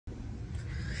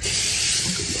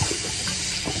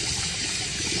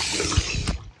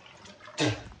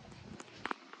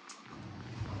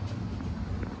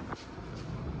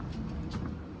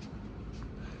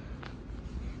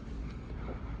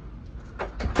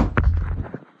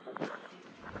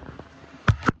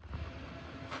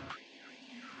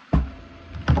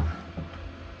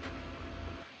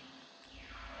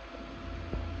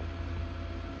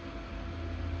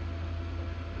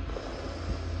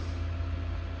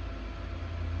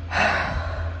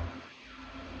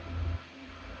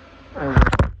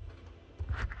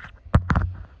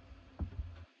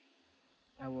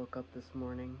woke up this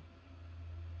morning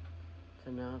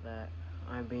to know that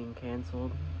I'm being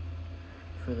canceled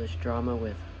for this drama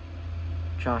with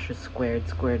Josh's Squared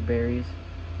Berries.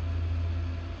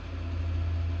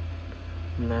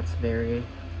 And that's very,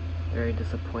 very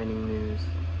disappointing news.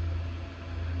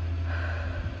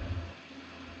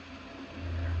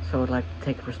 So I would like to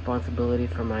take responsibility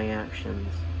for my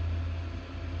actions.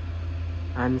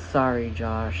 I'm sorry,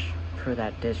 Josh, for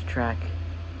that diss track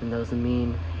and those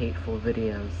mean, hateful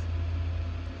videos.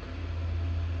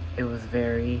 It was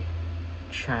very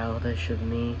childish of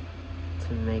me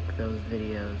to make those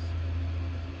videos.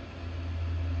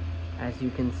 As you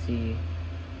can see,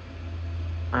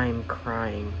 I'm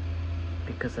crying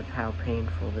because of how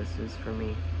painful this is for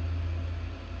me.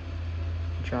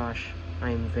 Josh,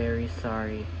 I am very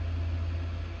sorry.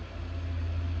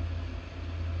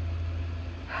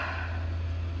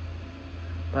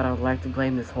 But I would like to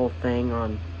blame this whole thing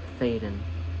on Thaden.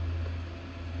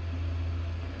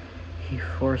 He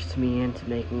forced me into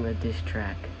making the diss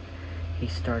track. He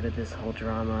started this whole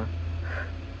drama.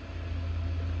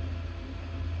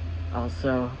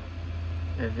 Also,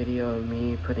 a video of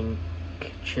me putting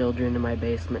children in my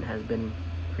basement has been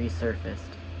resurfaced.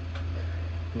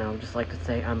 And I would just like to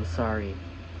say I'm sorry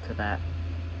to that.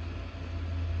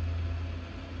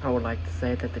 I would like to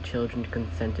say that the children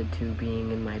consented to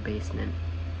being in my basement,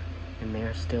 and they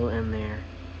are still in there,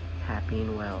 happy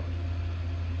and well.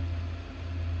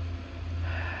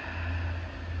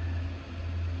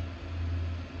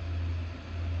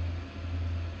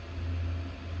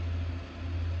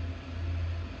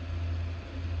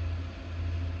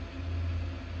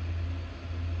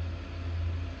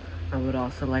 I would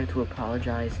also like to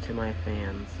apologize to my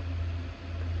fans.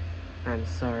 I'm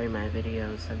sorry my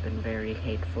videos have been very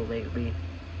hateful lately.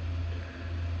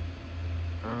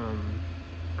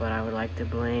 But I would like to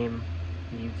blame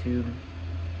YouTube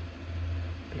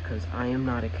because I am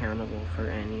not accountable for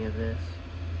any of this.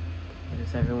 It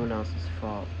is everyone else's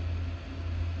fault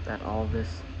that all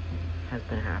this has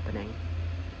been happening.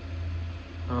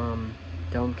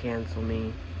 Don't cancel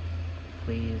me,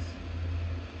 please,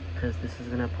 because this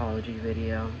is an apology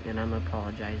video and I'm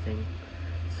apologizing,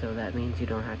 so that means you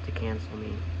don't have to cancel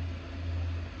me.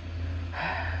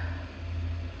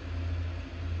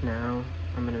 Now,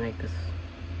 I'm gonna make this,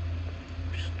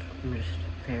 I'm just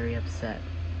very upset.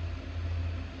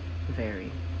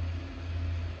 Very.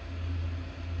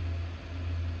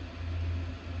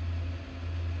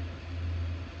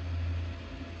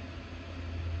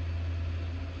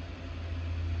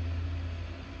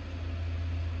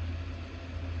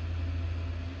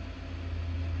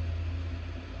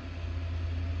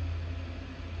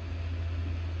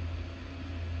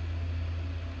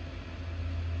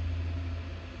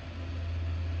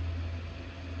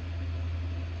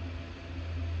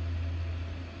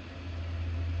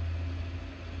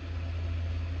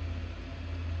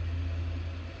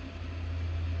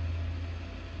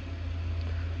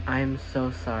 I am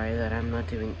so sorry that I'm not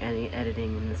doing any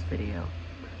editing in this video,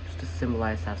 just to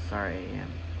symbolize how sorry I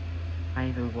am. I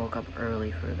even woke up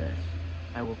early for this.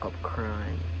 I woke up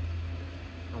crying.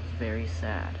 I was very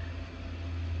sad.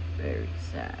 Very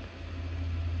sad.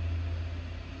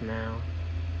 Now,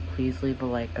 please leave a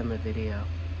like on the video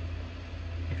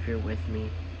if you're with me.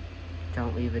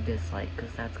 Don't leave a dislike,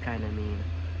 because that's kind of mean.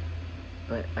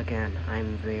 But again,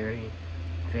 I'm very,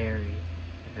 very,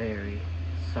 very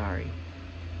sorry.